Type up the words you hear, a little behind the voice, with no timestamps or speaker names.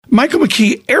Michael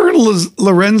McKee, Aaron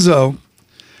Lorenzo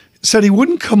said he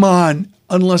wouldn't come on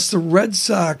unless the Red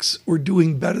Sox were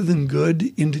doing better than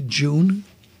good into June.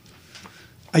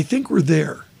 I think we're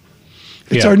there.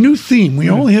 It's our new theme.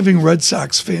 We're only having Red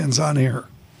Sox fans on air.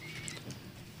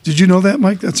 Did you know that,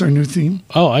 Mike? That's our new theme.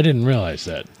 Oh, I didn't realize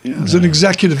that. Yeah, it was an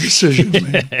executive decision,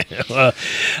 man.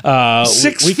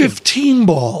 6:15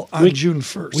 ball on June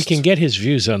 1st. We can get his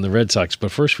views on the Red Sox, but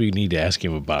first we need to ask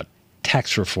him about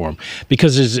tax reform,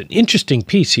 because there's an interesting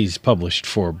piece he's published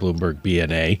for Bloomberg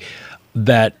BNA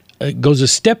that goes a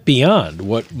step beyond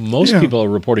what most people are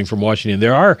reporting from Washington.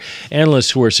 There are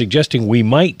analysts who are suggesting we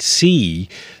might see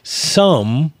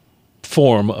some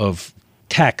form of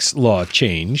tax law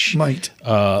change.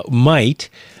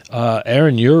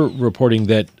 Aaron, you're reporting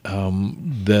that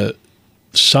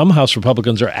some House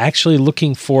Republicans are actually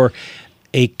looking for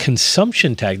a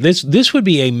consumption tax. This would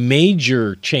be a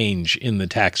major change in the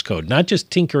tax code, not just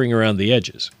tinkering around the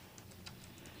edges.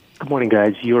 Good morning,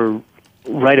 guys. You're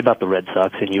right about the Red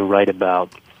Sox, and you're right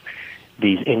about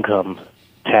these income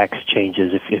tax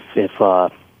changes.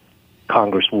 If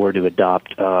Congress were to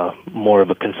adopt more of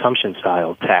a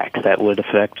consumption-style tax, that would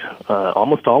affect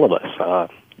almost all of us.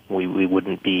 We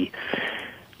wouldn't be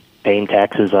paying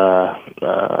taxes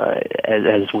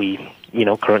as we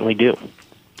currently do.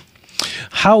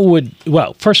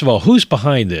 First of all, who's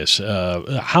behind this?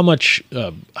 How much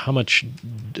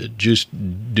juice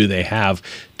do they have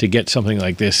to get something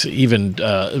like this even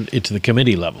into the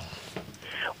committee level?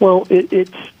 Well,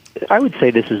 I would say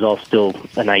this is all still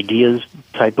an ideas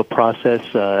type of process,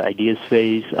 ideas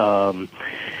phase.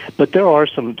 But there are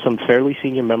some fairly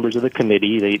senior members of the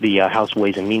committee, the House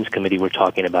Ways and Means Committee we're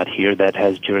talking about here, that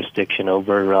has jurisdiction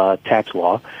over tax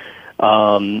law.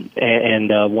 And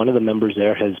one of the members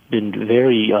there has been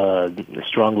very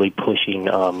strongly pushing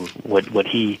what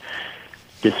he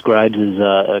describes as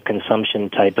a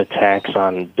consumption type of tax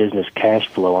on business cash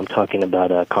flow. I'm talking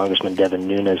about Congressman Devin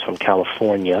Nunes from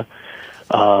California.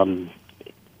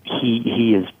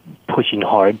 He is pushing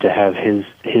hard to have his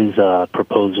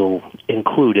proposal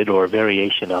included, or a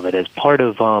variation of it, as part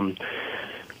of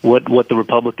what the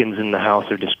Republicans in the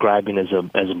House are describing as a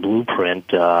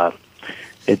blueprint.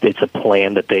 It's a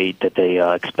plan that they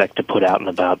expect to put out in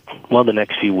about the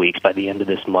next few weeks. By the end of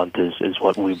this month is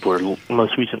what we were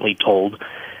most recently told.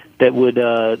 That would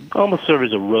almost serve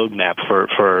as a roadmap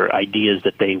for ideas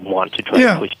that they want to try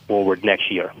to push forward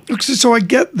next year. So I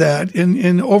get that.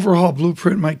 An overhaul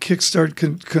blueprint might kickstart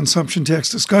consumption tax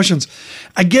discussions.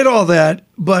 I get all that,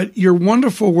 but your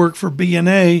wonderful work for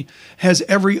BNA has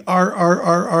every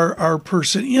R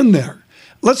person in there.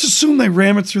 Let's assume they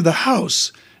ram it through the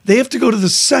House. They have to go to the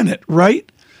Senate,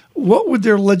 right? What would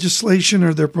their legislation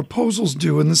or their proposals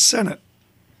do in the Senate?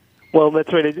 Well,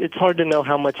 that's right. It's hard to know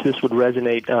how much this would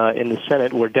resonate in the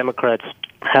Senate, where Democrats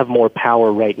have more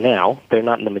power right now. They're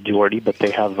not in the majority, but they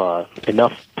have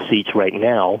enough seats right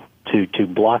now to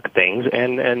block things,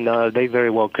 and they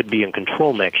very well could be in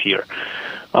control next year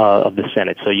of the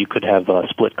Senate. So you could have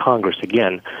split Congress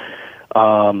again.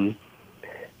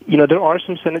 There are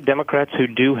some Senate Democrats who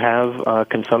do have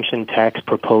consumption tax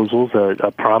proposals.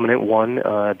 A prominent one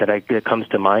that comes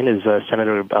to mind is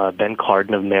Senator Ben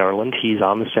Cardin of Maryland. He's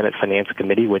on the Senate Finance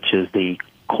Committee, which is the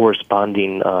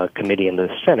corresponding committee in the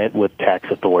Senate with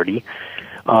tax authority.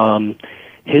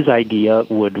 His idea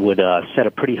would set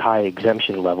a pretty high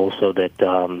exemption level so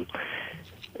that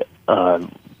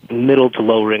middle to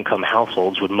lower income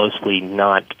households would mostly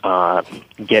not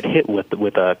get hit with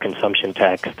a consumption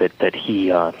tax that he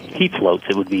floats.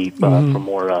 It would be for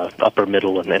more upper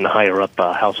middle and higher up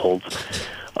households.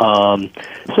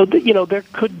 There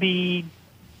could be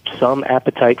some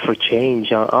appetite for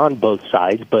change on both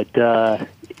sides, but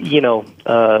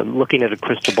looking at a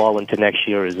crystal ball into next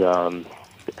year is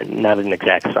not an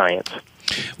exact science.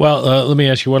 Well, let me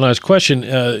ask you one last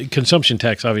question. Consumption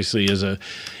tax obviously is a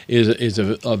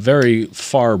very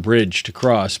far bridge to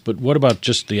cross, but what about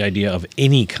just the idea of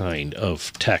any kind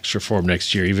of tax reform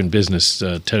next year, even business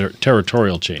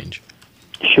territorial change?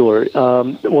 Sure.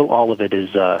 All of it is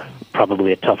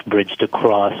probably a tough bridge to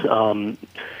cross.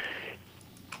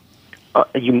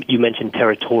 You mentioned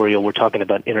territorial. We're talking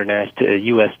about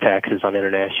U.S. taxes on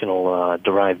international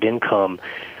derived income.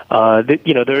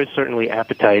 There is certainly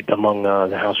appetite among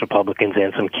the House Republicans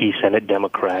and some key Senate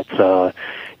Democrats.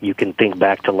 You can think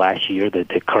back to last year that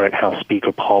the current House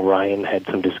Speaker Paul Ryan had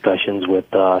some discussions with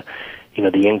the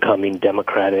incoming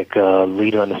Democratic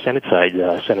leader on the Senate side,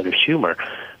 Senator Schumer,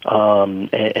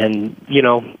 and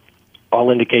all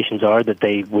indications are that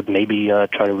they would maybe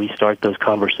try to restart those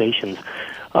conversations.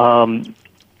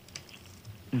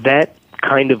 That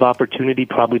kind of opportunity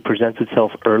probably presents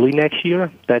itself early next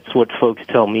year. That's what folks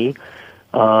tell me.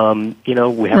 We have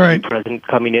a new president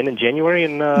coming in January,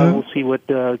 and we'll see what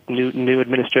the new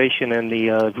administration and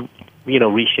the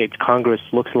reshaped Congress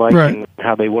looks like and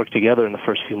how they work together in the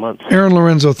first few months. Aaron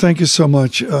Lorenzo, thank you so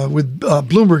much. With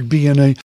Bloomberg BNA.